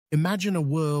Imagine a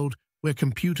world where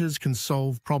computers can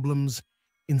solve problems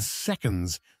in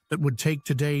seconds that would take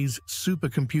today's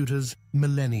supercomputers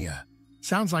millennia.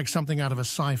 Sounds like something out of a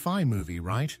sci-fi movie,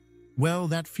 right? Well,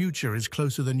 that future is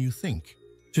closer than you think.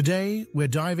 Today, we're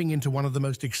diving into one of the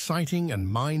most exciting and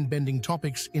mind-bending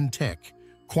topics in tech,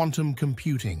 quantum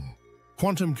computing.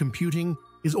 Quantum computing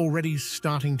is already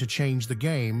starting to change the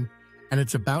game, and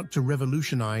it's about to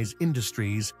revolutionize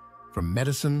industries from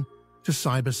medicine to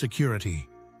cybersecurity.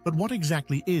 But what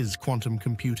exactly is quantum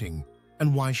computing,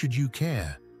 and why should you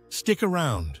care? Stick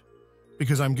around,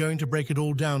 because I'm going to break it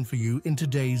all down for you in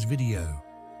today's video.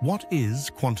 What is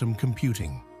quantum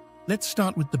computing? Let's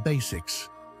start with the basics.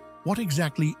 What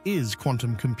exactly is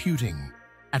quantum computing?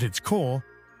 At its core,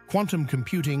 quantum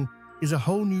computing is a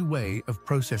whole new way of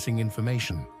processing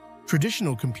information.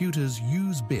 Traditional computers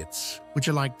use bits, which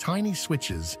are like tiny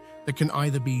switches that can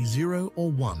either be 0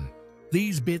 or 1.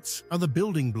 These bits are the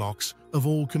building blocks of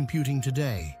all computing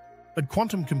today. But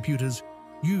quantum computers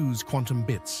use quantum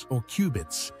bits, or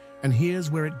qubits, and here's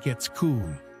where it gets cool.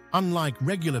 Unlike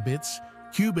regular bits,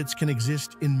 qubits can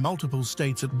exist in multiple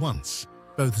states at once,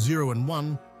 both 0 and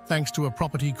 1, thanks to a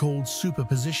property called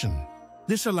superposition.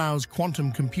 This allows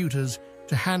quantum computers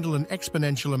to handle an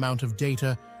exponential amount of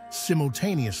data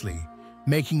simultaneously,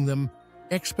 making them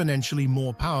exponentially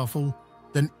more powerful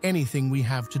than anything we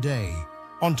have today.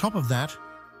 On top of that,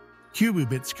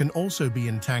 qubits can also be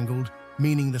entangled,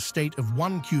 meaning the state of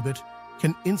one qubit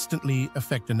can instantly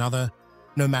affect another,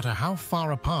 no matter how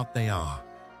far apart they are.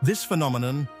 This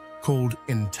phenomenon, called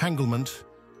entanglement,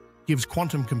 gives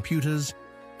quantum computers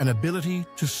an ability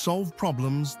to solve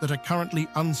problems that are currently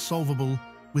unsolvable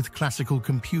with classical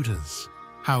computers.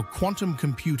 How quantum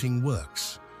computing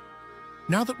works.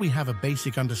 Now that we have a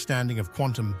basic understanding of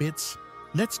quantum bits,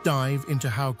 let's dive into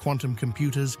how quantum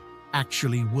computers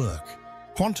actually work.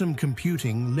 Quantum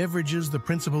computing leverages the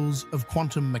principles of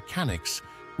quantum mechanics,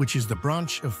 which is the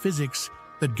branch of physics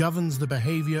that governs the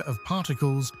behavior of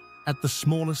particles at the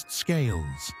smallest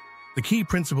scales. The key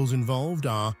principles involved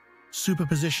are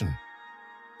superposition.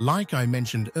 Like I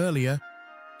mentioned earlier,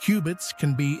 qubits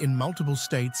can be in multiple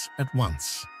states at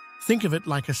once. Think of it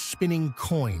like a spinning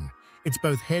coin. It's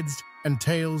both heads and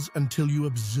tails until you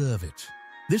observe it.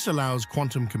 This allows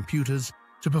quantum computers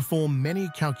to perform many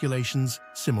calculations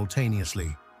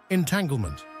simultaneously.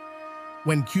 Entanglement.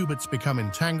 When qubits become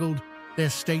entangled, their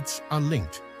states are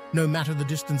linked, no matter the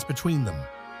distance between them.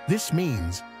 This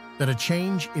means that a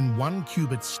change in one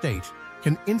qubit's state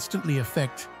can instantly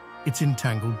affect its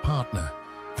entangled partner.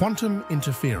 Quantum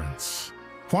interference.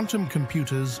 Quantum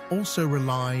computers also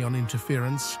rely on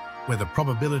interference, where the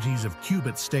probabilities of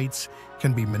qubit states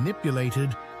can be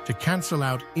manipulated to cancel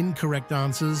out incorrect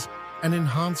answers and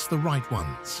enhance the right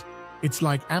ones. It's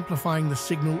like amplifying the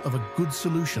signal of a good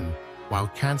solution while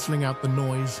canceling out the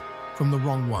noise from the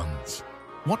wrong ones.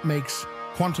 What makes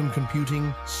quantum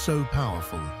computing so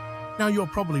powerful? Now you're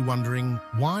probably wondering,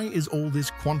 why is all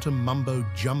this quantum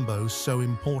mumbo-jumbo so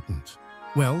important?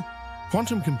 Well,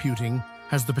 quantum computing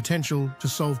has the potential to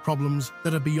solve problems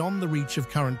that are beyond the reach of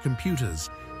current computers,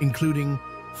 including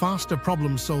faster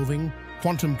problem solving.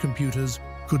 Quantum computers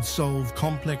could solve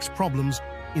complex problems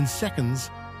in seconds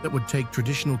that would take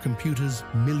traditional computers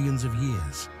millions of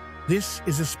years. This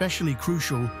is especially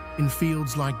crucial in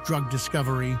fields like drug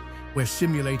discovery, where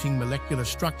simulating molecular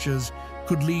structures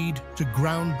could lead to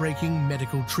groundbreaking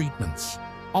medical treatments.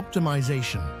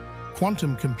 Optimization.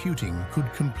 Quantum computing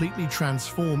could completely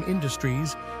transform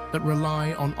industries that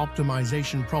rely on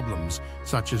optimization problems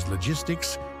such as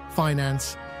logistics,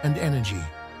 finance, and energy.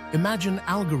 Imagine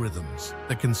algorithms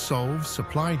that can solve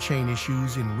supply chain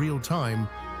issues in real time,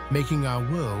 making our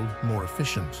world more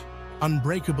efficient.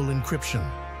 Unbreakable encryption.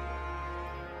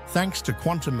 Thanks to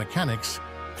quantum mechanics,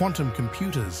 quantum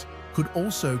computers could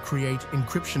also create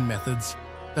encryption methods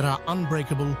that are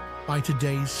unbreakable by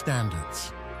today's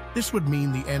standards. This would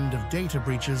mean the end of data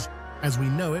breaches as we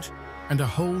know it and a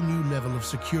whole new level of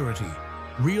security.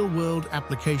 Real-world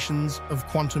applications of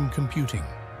quantum computing.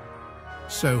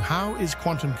 So how is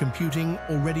quantum computing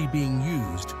already being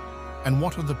used, and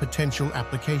what are the potential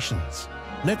applications?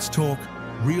 Let's talk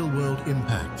real-world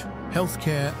impact,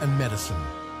 healthcare and medicine.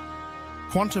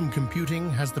 Quantum computing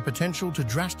has the potential to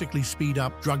drastically speed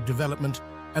up drug development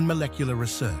and molecular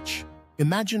research.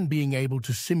 Imagine being able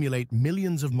to simulate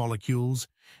millions of molecules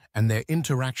and their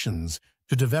interactions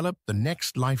to develop the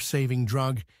next life-saving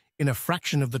drug in a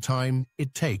fraction of the time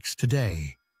it takes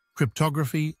today.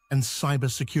 Cryptography and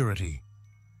cybersecurity.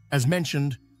 As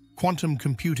mentioned, quantum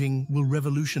computing will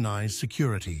revolutionize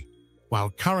security. While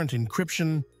current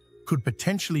encryption could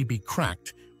potentially be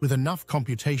cracked with enough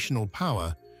computational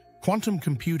power, quantum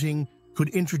computing could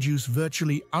introduce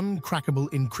virtually uncrackable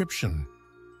encryption,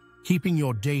 keeping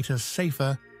your data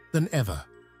safer than ever.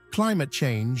 Climate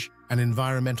change and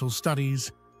environmental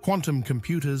studies, quantum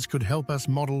computers could help us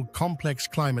model complex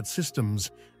climate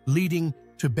systems, leading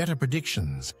to better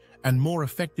predictions and more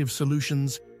effective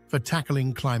solutions for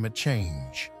tackling climate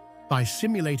change. By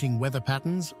simulating weather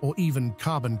patterns or even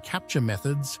carbon capture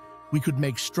methods, we could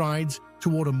make strides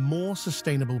toward a more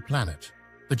sustainable planet.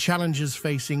 The challenges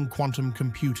facing quantum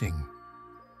computing.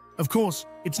 Of course,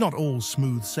 it's not all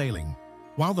smooth sailing.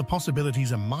 While the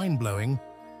possibilities are mind-blowing,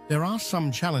 there are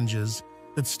some challenges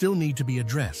that still need to be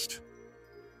addressed.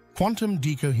 Quantum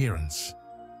decoherence.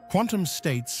 Quantum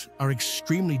states are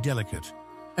extremely delicate,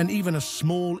 and even a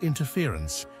small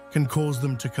interference can cause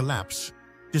them to collapse,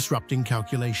 disrupting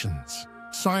calculations.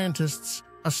 Scientists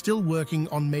are still working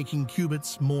on making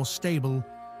qubits more stable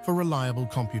for reliable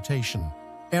computation.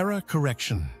 Error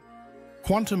correction.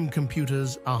 Quantum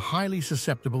computers are highly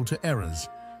susceptible to errors,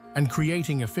 and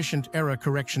creating efficient error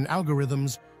correction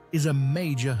algorithms is a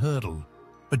major hurdle.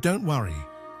 But don't worry,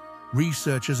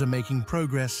 researchers are making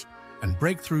progress and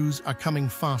breakthroughs are coming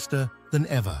faster than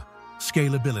ever.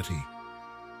 Scalability.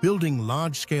 Building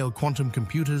large-scale quantum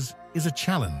computers is a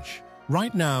challenge.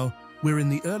 Right now, we're in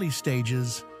the early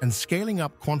stages, and scaling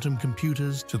up quantum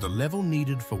computers to the level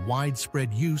needed for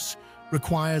widespread use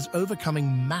requires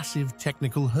overcoming massive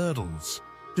technical hurdles.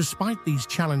 Despite these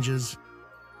challenges,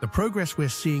 the progress we're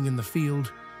seeing in the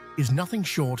field is nothing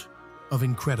short of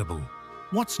incredible.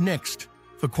 What's next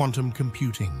for quantum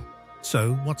computing?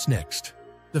 So, what's next?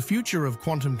 The future of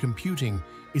quantum computing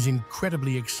is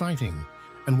incredibly exciting,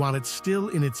 and while it's still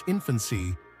in its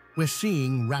infancy, we're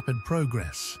seeing rapid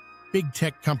progress. Big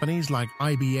tech companies like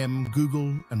IBM,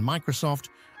 Google, and Microsoft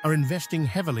are investing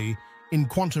heavily in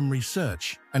quantum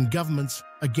research, and governments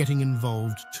are getting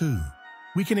involved too.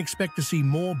 We can expect to see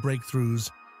more breakthroughs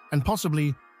and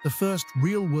possibly the first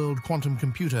real-world quantum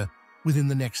computer within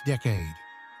the next decade.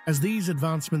 As these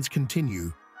advancements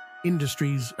continue,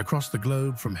 industries across the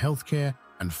globe, from healthcare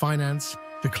and finance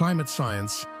to climate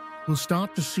science, will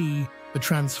start to see the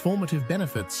transformative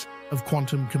benefits of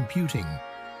quantum computing.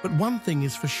 But one thing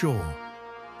is for sure: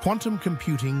 quantum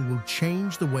computing will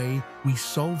change the way we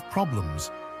solve problems,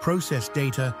 process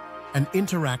data, and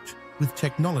interact with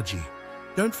technology.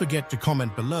 Don't forget to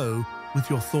comment below with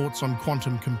your thoughts on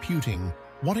quantum computing.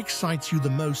 What excites you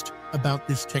the most about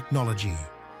this technology?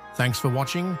 Thanks for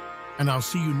watching, and I'll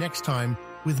see you next time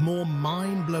with more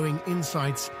mind-blowing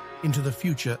insights into the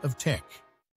future of tech.